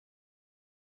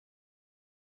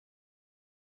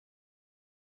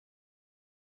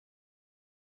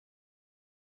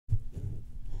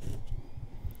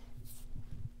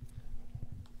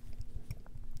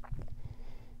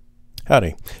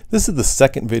Howdy. This is the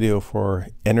second video for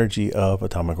energy of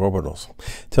atomic orbitals.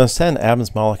 To understand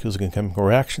atoms, molecules, and chemical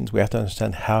reactions, we have to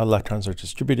understand how electrons are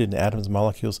distributed in atoms,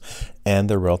 molecules, and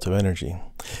their relative energy.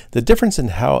 The difference in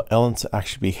how elements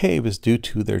actually behave is due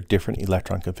to their different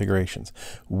electron configurations,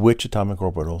 which atomic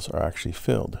orbitals are actually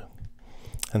filled.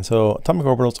 And so atomic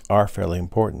orbitals are fairly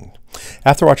important.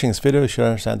 After watching this video, you should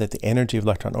understand that the energy of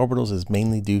electron orbitals is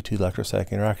mainly due to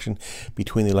electrostatic interaction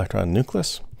between the electron and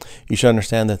nucleus. You should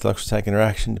understand that the electrostatic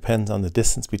interaction depends on the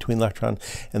distance between the electron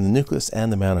and the nucleus and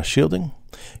the amount of shielding.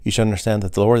 You should understand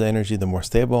that the lower the energy, the more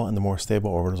stable, and the more stable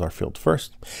orbitals are filled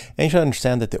first. And you should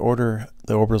understand that the order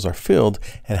the orbitals are filled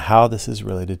and how this is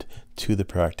related to the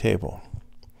periodic table.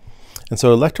 And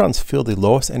so electrons fill the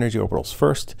lowest energy orbitals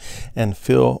first and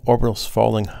fill orbitals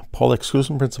following Pauli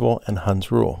exclusion principle and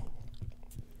Hund's rule.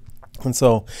 And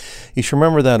so you should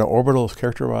remember that an orbital is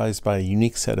characterized by a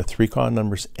unique set of three quantum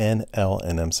numbers n, l,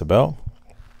 and m sub l.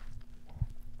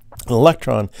 An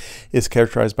electron is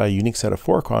characterized by a unique set of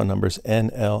four quantum numbers n,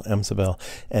 l, m sub l,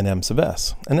 and m sub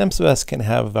s. And m sub s can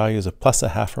have values of plus a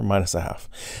half or minus a half.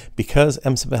 Because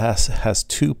m sub s has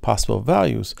two possible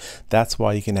values, that's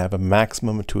why you can have a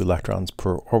maximum of 2 electrons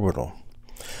per orbital.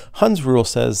 Hund's rule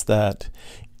says that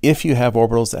if you have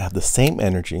orbitals that have the same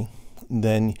energy,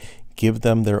 then give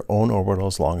them their own orbital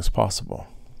as long as possible.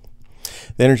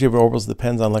 The energy of orbitals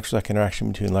depends on electrostatic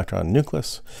interaction between electron and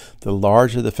nucleus. The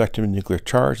larger the effective nuclear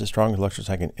charge, the stronger the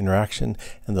electrostatic interaction,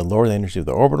 and the lower the energy of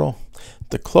the orbital.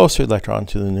 The closer the electron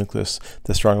to the nucleus,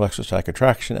 the stronger electrostatic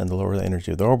attraction, and the lower the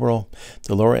energy of the orbital.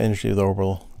 The lower energy of the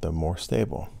orbital, the more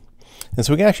stable. And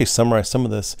so we can actually summarize some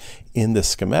of this in this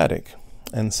schematic.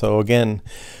 And so again,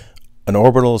 an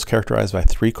orbital is characterized by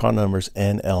three quantum numbers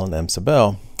n, l, and m sub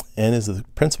l. N is the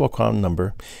principal quantum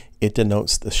number. It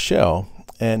denotes the shell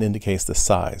and indicates the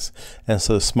size. And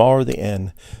so the smaller the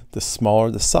n, the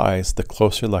smaller the size, the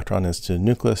closer the electron is to the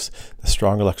nucleus, the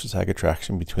stronger electrostatic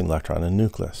attraction between electron and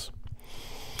nucleus.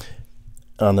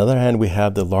 On the other hand, we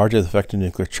have the larger the effective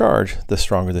nuclear charge, the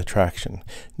stronger the attraction.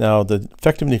 Now, the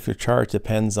effective nuclear charge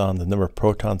depends on the number of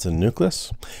protons in the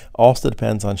nucleus, also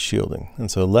depends on shielding.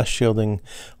 And so less shielding,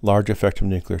 larger effective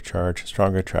nuclear charge,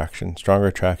 stronger attraction,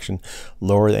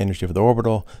 lower the energy of the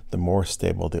orbital, the more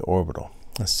stable the orbital.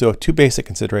 So two basic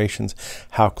considerations: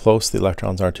 how close the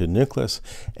electrons are to the nucleus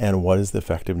and what is the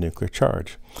effective nuclear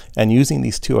charge. And using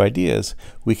these two ideas,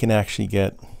 we can actually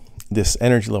get this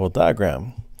energy level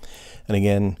diagram. And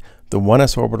again, the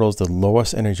 1s orbital is the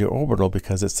lowest energy orbital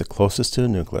because it's the closest to the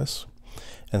nucleus.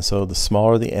 And so the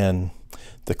smaller the n,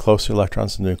 the closer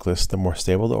electrons to the nucleus, the more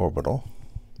stable the orbital.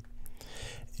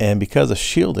 And because of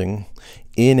shielding,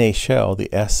 in a shell,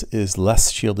 the s is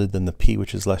less shielded than the p,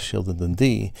 which is less shielded than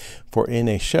d. For in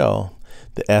a shell,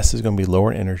 the s is going to be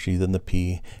lower energy than the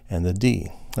p and the d.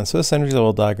 And so this energy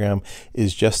level diagram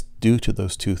is just due to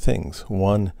those two things.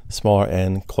 One, smaller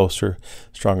n, closer,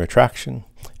 stronger attraction.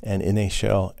 And in a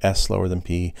shell, s lower than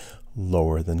p,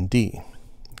 lower than d.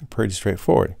 Pretty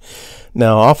straightforward.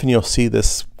 Now, often you'll see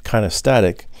this kind of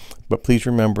static, but please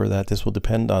remember that this will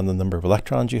depend on the number of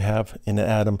electrons you have in an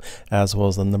atom, as well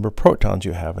as the number of protons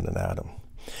you have in an atom.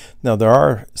 Now, there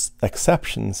are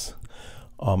exceptions.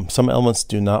 Some elements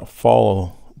do not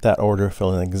follow that order of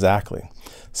filling exactly.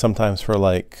 Sometimes for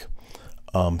like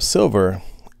silver,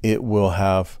 it will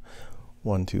have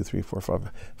 1, 2, 3, 4,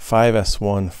 5,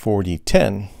 5s1, 4d,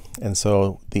 10. And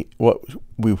so what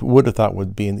we would have thought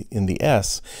would be in the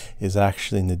s is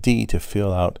actually in the d to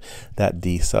fill out that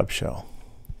d subshell.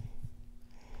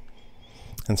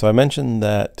 And so I mentioned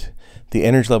that the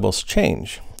energy levels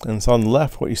change. And so on the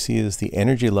left, what you see is the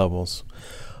energy levels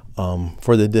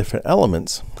for the different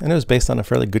elements, and it was based on a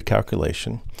fairly good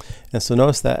calculation. And so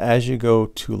notice that as you go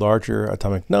to larger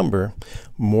atomic number,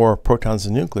 more protons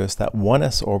in the nucleus, that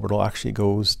 1s orbital actually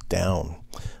goes down.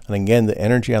 And again, the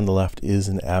energy on the left is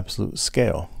an absolute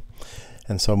scale.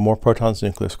 And so more protons in the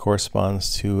nucleus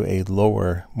corresponds to a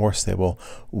lower, more stable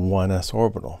 1s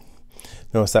orbital.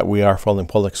 Notice that we are following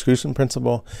Pauli exclusion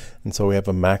principle, and so we have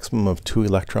a maximum of 2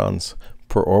 electrons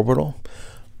per orbital.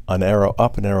 An arrow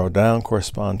up and arrow down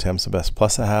correspond to m sub s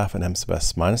plus a half and m sub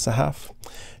s minus a half.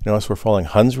 Notice we're following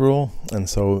Hund's rule, and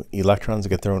so electrons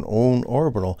get their own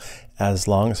orbital as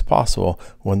long as possible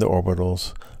when the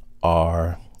orbitals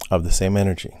are of the same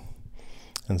energy.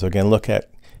 And so again, look at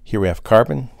here we have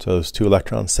carbon, so those 2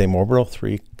 electrons, same orbital,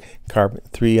 3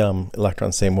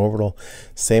 electrons, same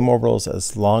orbitals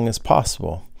as long as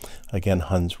possible. Again,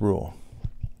 Hund's rule.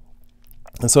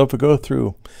 And so if we go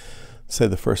through, say,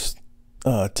 the first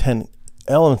 10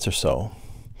 elements or so,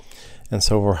 and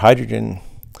so for hydrogen,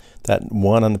 that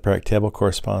 1 on the periodic table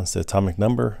corresponds to atomic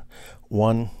number,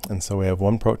 1, and so we have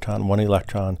 1 proton, 1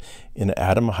 electron in an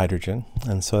atom of hydrogen,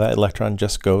 and so that electron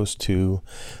just goes to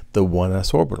the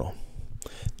 1s orbital.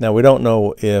 Now we don't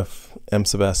know if m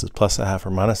sub s is plus a half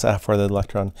or minus a half for the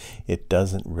electron. It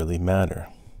doesn't really matter.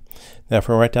 Now if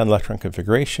we write down the electron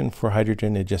configuration for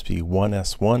hydrogen, it'd just be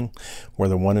 1s1, where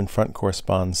the 1 in front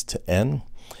corresponds to n.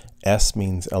 S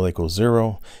means L equals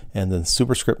 0, and then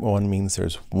superscript 1 means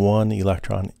there's 1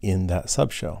 electron in that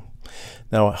subshell.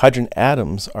 Now hydrogen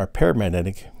atoms are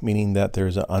paramagnetic, meaning that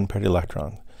there's an unpaired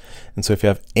electron. And so if you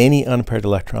have any unpaired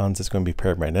electrons, it's going to be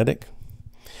paramagnetic.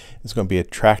 It's going to be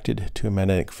attracted to a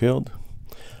magnetic field.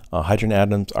 Hydrogen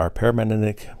atoms are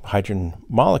paramagnetic. Hydrogen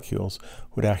molecules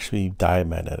would actually be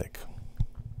diamagnetic.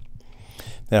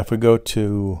 Now if we go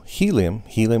to helium,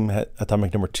 helium had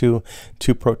atomic number 2,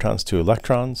 2 protons, 2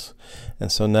 electrons. And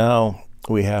so now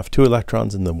we have 2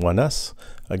 electrons in the 1s.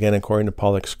 Again, according to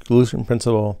Pauli exclusion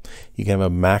principle, you can have a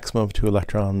maximum of 2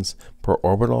 electrons per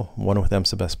orbital, one with m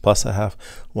sub s plus a half,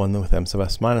 one with m sub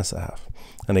s minus a half.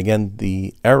 And again,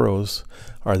 the arrows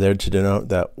are there to denote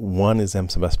that one is m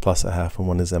sub s plus a half and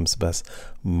one is m sub s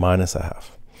minus a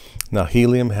half. Now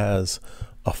helium has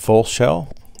a full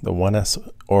shell. The 1s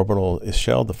orbital is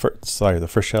shelled. The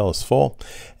first shell is full,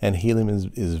 and helium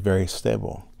is very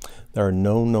stable. There are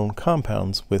no known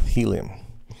compounds with helium.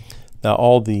 Now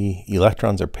all the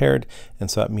electrons are paired, and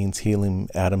so that means helium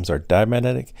atoms are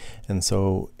diamagnetic, and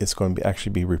so it's going to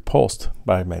actually be repulsed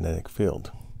by a magnetic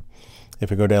field.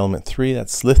 If we go to element 3,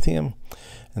 that's lithium,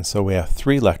 and so we have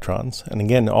 3 electrons. And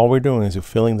again, all we're doing is we're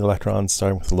filling the electrons,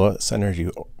 starting with the lowest energy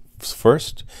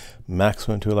first,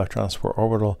 maximum 2 electrons per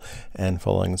orbital, and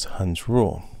following Hund's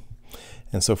rule.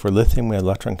 And so for lithium, we have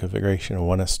electron configuration of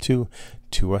 1s2,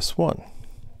 2s1.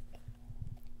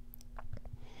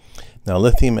 Now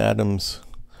lithium atoms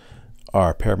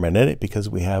are paramagnetic because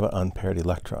we have an unpaired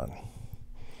electron.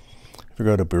 If we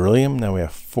go to beryllium, now we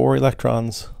have 4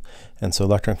 electrons, and so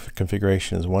electron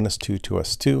configuration is 1s2,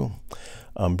 2s2.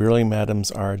 Beryllium atoms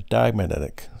are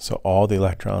diamagnetic, so all the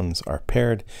electrons are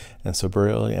paired, and so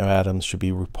beryllium atoms should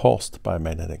be repulsed by a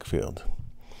magnetic field.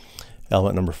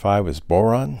 Element number 5 is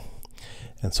boron,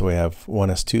 and so we have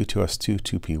 1s2, 2s2,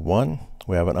 2p1.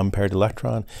 We have an unpaired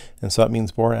electron, and so that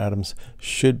means boron atoms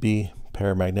should be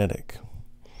paramagnetic.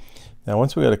 Now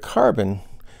once we go to carbon,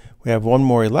 we have 1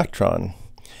 more electron,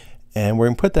 and we're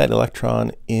going to put that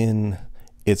electron in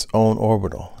its own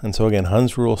orbital. And so again,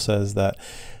 Hund's rule says that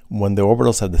when the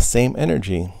orbitals have the same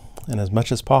energy, and as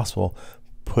much as possible,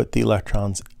 put the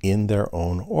electrons in their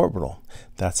own orbital.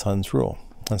 That's Hund's rule.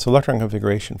 And so electron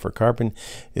configuration for carbon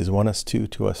is 1s2,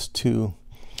 2s2,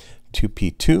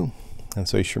 2p2. And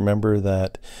so you should remember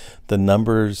that the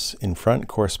numbers in front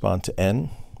correspond to n.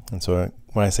 And so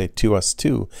when I say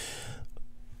 2s2,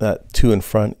 that 2 in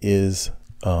front is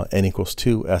n equals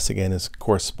 2. S again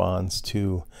corresponds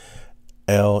to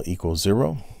L equals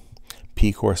 0.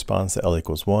 P corresponds to L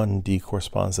equals 1, D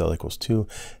corresponds to L equals 2,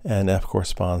 and F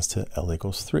corresponds to L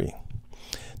equals 3.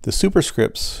 The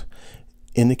superscripts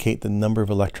indicate the number of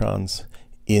electrons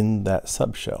in that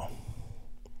subshell.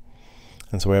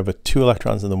 And so we have 2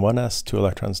 electrons in the 1s, 2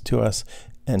 electrons in 2s,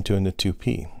 and 2 in the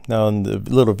 2p. Now in the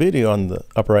little video on the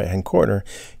upper right hand corner,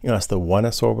 you know, it's the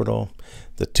 1s orbital,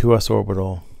 the 2s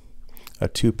orbital, a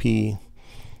 2p,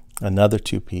 another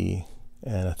 2p,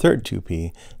 and a third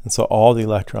 2p, and so all the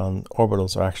electron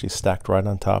orbitals are actually stacked right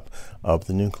on top of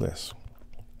the nucleus.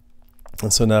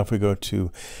 And so now if we go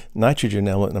to nitrogen,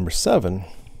 element number 7,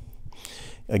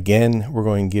 again we're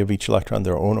going to give each electron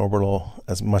their own orbital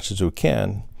as much as we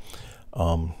can,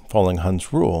 following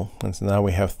Hund's rule. And so now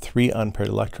we have 3 unpaired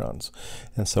electrons,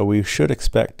 and so we should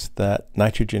expect that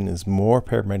nitrogen is more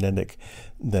paramagnetic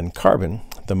than carbon.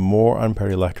 The more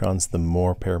unpaired electrons, the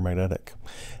more paramagnetic.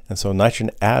 And so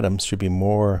nitrogen atoms should be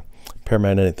more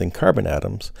paramagnetic than carbon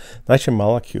atoms. Nitrogen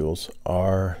molecules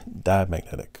are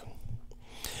diamagnetic.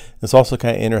 It's also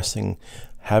kind of interesting,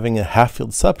 having a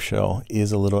half-filled subshell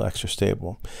is a little extra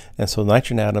stable. And so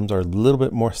nitrogen atoms are a little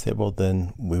bit more stable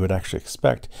than we would actually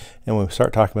expect. And when we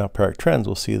start talking about periodic trends,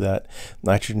 we'll see that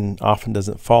nitrogen often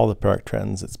doesn't follow the periodic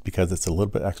trends. It's because it's a little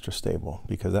bit extra stable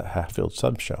because of that half-filled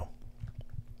subshell.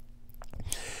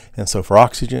 And so for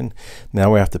oxygen,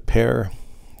 now we have to pair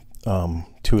 2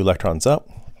 electrons up.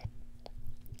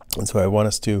 And so I have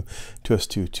 1s2,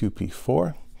 2s2,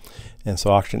 2p4. And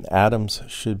so oxygen atoms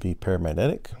should be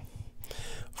paramagnetic.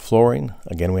 Fluorine,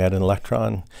 again, we add an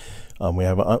electron. We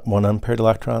have 1 unpaired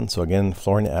electron. So again,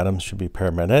 fluorine atoms should be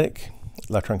paramagnetic.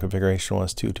 Electron configuration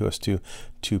 1s2, 2s2,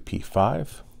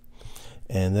 2p5.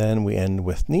 And then we end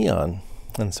with neon.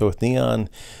 And so with neon,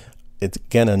 it's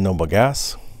again a noble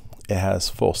gas. It has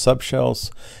full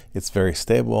subshells. It's very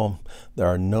stable. There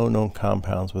are no known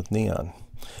compounds with neon.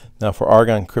 Now for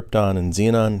argon, krypton, and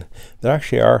xenon, there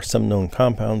actually are some known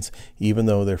compounds, even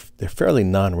though they're fairly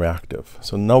non-reactive.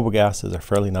 So noble gases are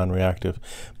fairly non-reactive,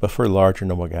 but for larger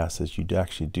noble gases, you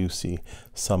actually do see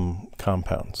some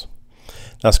compounds.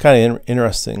 Now it's kind of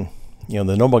interesting.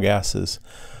 The noble gases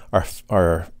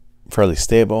are fairly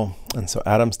stable, and so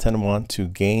atoms tend to want to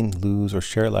gain, lose, or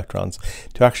share electrons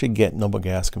to actually get noble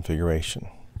gas configuration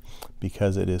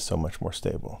because it is so much more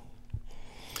stable.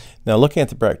 Now looking at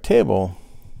the periodic table,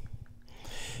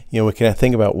 we can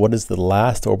think about what is the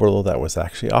last orbital that was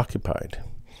actually occupied.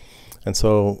 And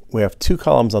so we have two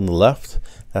columns on the left.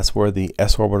 That's where the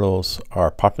s orbitals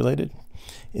are populated.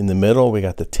 In the middle, we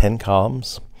got the 10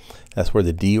 columns. That's where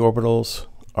the d orbitals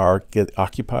get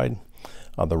occupied.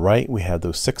 On the right, we have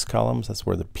those 6 columns. That's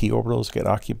where the p orbitals get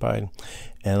occupied.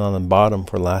 And on the bottom,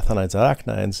 for lanthanides and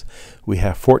actinides, we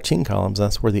have 14 columns.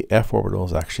 That's where the f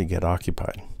orbitals actually get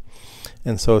occupied.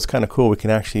 And so it's kind of cool. We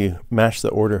can actually match the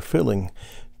order of filling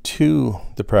to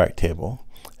the periodic table.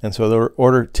 And so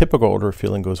the typical order of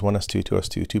filling goes 1s2,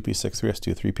 2s2, 2p6,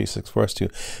 3s2, 3p6,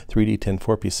 4s2, 3d10,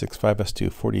 4p6,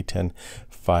 5s2, 4d10,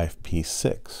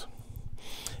 5p6.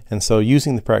 And so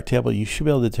using the periodic table, you should be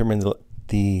able to determine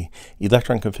the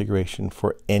electron configuration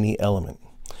for any element.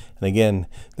 And again,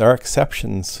 there are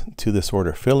exceptions to this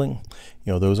order of filling.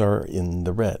 Those are in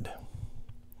the red.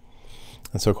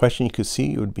 And so a question you could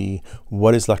see would be,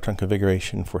 what is electron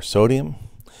configuration for sodium?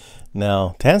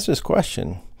 Now, to answer this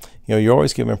question, you're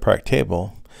always given a periodic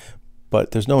table,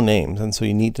 but there's no names, and so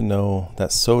you need to know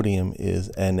that sodium is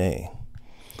Na.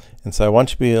 And so I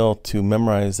want you to be able to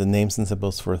memorize the names and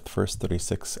symbols for the first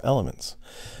 36 elements.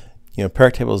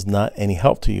 Periodic table is not any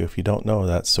help to you if you don't know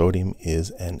that sodium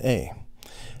is Na.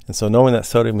 And so knowing that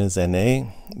sodium is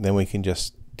Na, then we can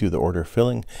just do the order of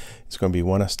filling. It's going to be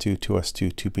 1s2,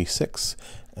 2s2, 2p6,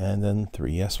 and then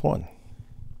 3s1.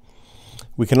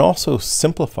 We can also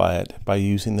simplify it by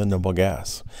using the noble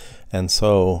gas. And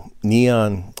so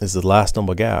neon is the last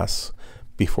noble gas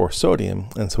before sodium,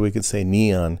 and so we could say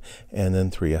neon and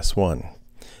then 3s1.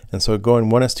 And so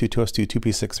going 1s2, 2s2,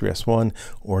 2p6, 3s1,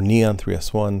 or neon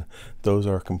 3s1, those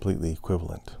are completely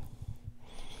equivalent.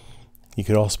 You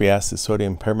could also be asked, is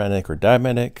sodium paramagnetic or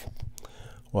diamagnetic?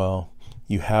 Well,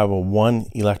 you have a 1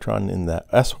 electron in that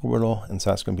s orbital, and so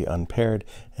that's going to be unpaired,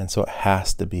 and so it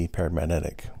has to be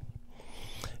paramagnetic.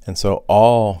 And so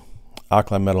all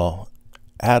alkali metal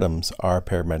atoms are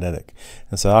paramagnetic.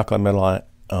 And so alkali metal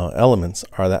elements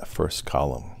are that first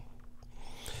column.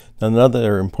 Now,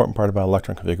 another important part about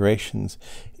electron configurations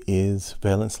is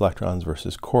valence electrons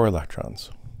versus core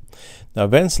electrons. Now,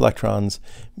 valence electrons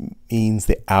means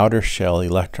the outer shell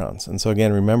electrons. And so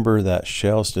again, remember that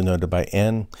shell is denoted by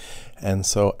N, and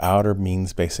so outer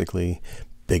means basically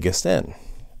biggest N.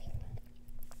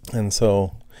 And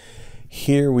so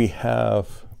here we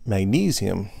have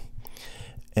magnesium,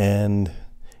 and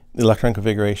the electron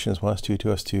configuration is 1s2,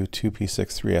 2s2,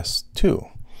 2p6,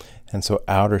 3s2. And so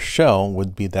outer shell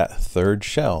would be that third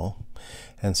shell,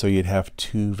 and so you'd have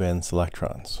 2 valence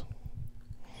electrons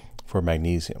for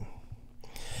magnesium.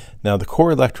 Now the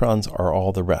core electrons are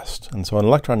all the rest, and so an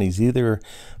electron is either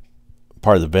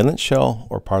part of the valence shell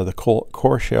or part of the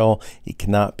core shell. It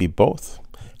cannot be both,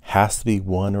 has to be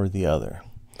one or the other.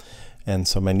 And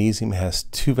so magnesium has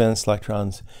 2 valence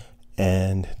electrons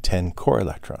and 10 core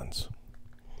electrons.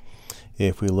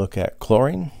 If we look at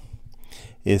chlorine,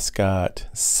 it's got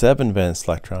 7 valence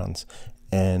electrons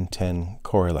and 10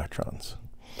 core electrons.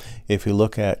 If you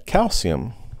look at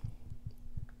calcium,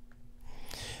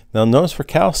 now notice for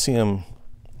calcium,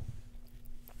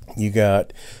 you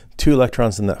got 2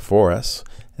 electrons in that 4s,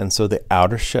 and so the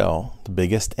outer shell, the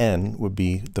biggest N, would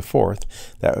be the 4th.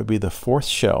 That would be the 4th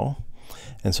shell.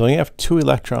 And so you have 2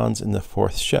 electrons in the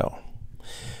 4th shell.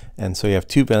 And so you have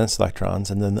 2 valence electrons,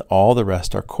 and then all the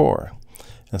rest are core.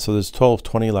 And so there's a total of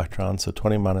 20 electrons, so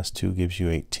 20 minus 2 gives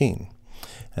you 18.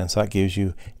 And so that gives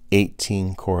you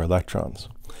 18 core electrons.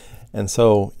 And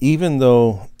so even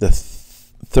though the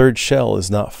third shell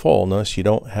is not full, notice you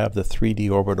don't have the 3d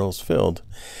orbitals filled,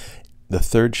 the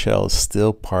third shell is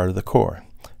still part of the core.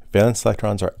 Valence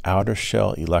electrons are outer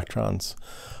shell electrons.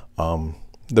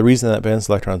 The reason that valence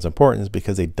electron is important is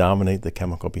because they dominate the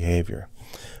chemical behavior.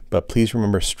 But please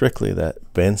remember strictly that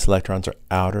valence electrons are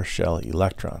outer shell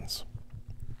electrons.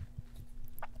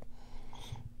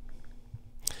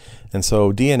 And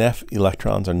so D and F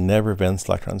electrons are never valence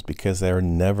electrons because they are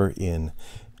never in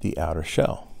the outer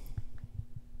shell.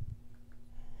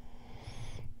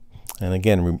 And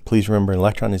again, please remember an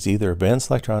electron is either a valence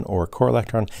electron or a core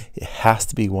electron. It has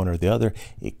to be one or the other.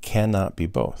 It cannot be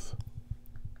both.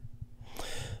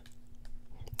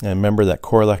 And remember that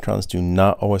core electrons do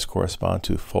not always correspond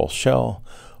to full shell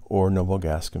or noble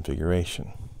gas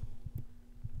configuration.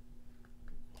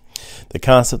 The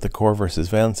concept of core versus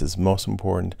valence is most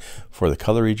important for the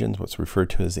color regions, what's referred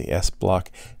to as the S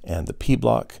block and the P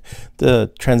block.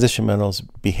 The transition metals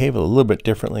behave a little bit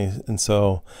differently, and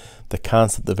so the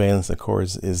concept of valence and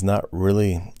cores is not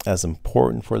really as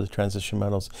important for the transition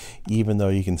metals, even though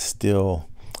you can still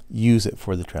use it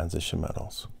for the transition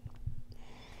metals.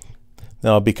 Now,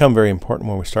 it'll become very important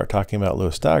when we start talking about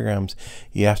Lewis diagrams.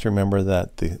 You have to remember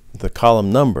that the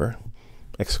column number,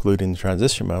 excluding the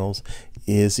transition metals,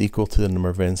 is equal to the number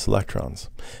of valence electrons.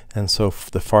 And so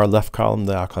the far left column,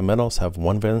 the alkaline metals, have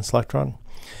 1 valence electron.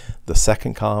 The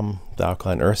second column, the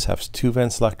alkaline earths, has 2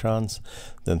 valence electrons,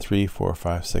 then 3, 4,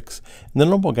 5, 6. And the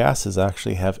noble gases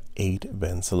actually have 8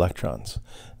 valence electrons.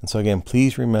 And so again,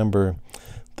 please remember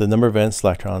the number of valence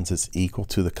electrons is equal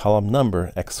to the column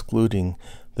number, excluding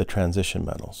the transition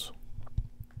metals.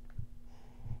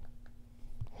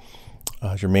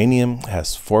 Germanium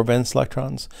has 4 valence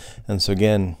electrons, and so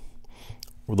again,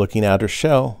 we're looking at outer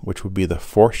shell, which would be the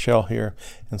 4th shell here,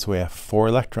 and so we have 4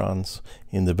 electrons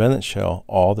in the valence shell.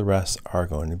 All the rest are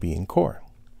going to be in core.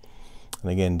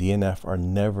 And again, D and F are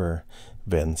never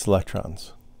valence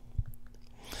electrons.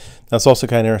 That's also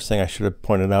kind of interesting. I should have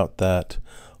pointed out that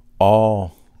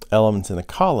all elements in a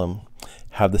column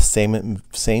have the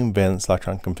same valence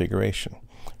electron configuration.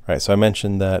 Right, so I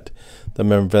mentioned that the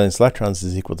number of valence electrons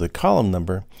is equal to the column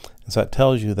number, and so that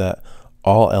tells you that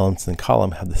all elements in the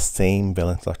column have the same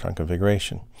valence electron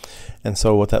configuration. And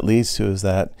so what that leads to is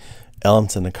that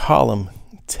elements in the column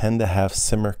tend to have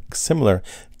similar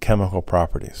chemical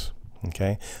properties.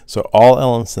 Okay, so all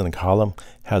elements in the column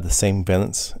have the same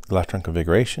valence electron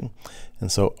configuration,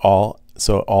 and so all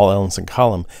elements in the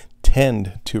column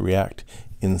tend to react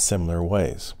in similar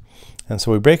ways. And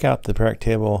so we break out the periodic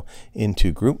table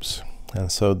into groups.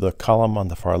 And so the column on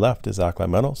the far left is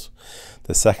alkaline metals.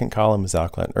 The second column is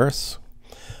alkaline earths.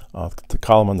 The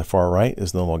column on the far right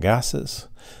is noble gases.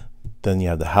 Then you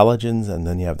have the halogens, and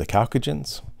then you have the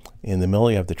chalcogens. In the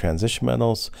middle, you have the transition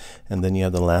metals, and then you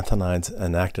have the lanthanides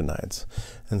and actinides.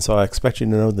 And so I expect you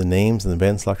to know the names and the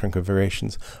valence electron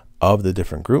configurations of the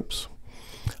different groups.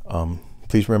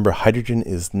 Please remember, hydrogen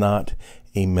is not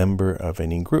a member of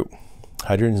any group.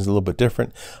 Hydrogen is a little bit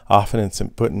different. Often it's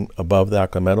put above the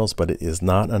alkaline metals, but it is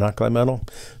not an alkaline metal.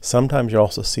 Sometimes you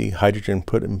also see hydrogen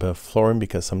put above fluorine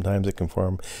because sometimes it can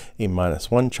form a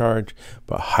 -1 charge.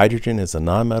 But hydrogen is a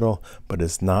nonmetal, but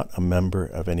is not a member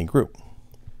of any group.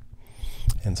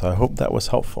 And so I hope that was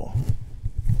helpful.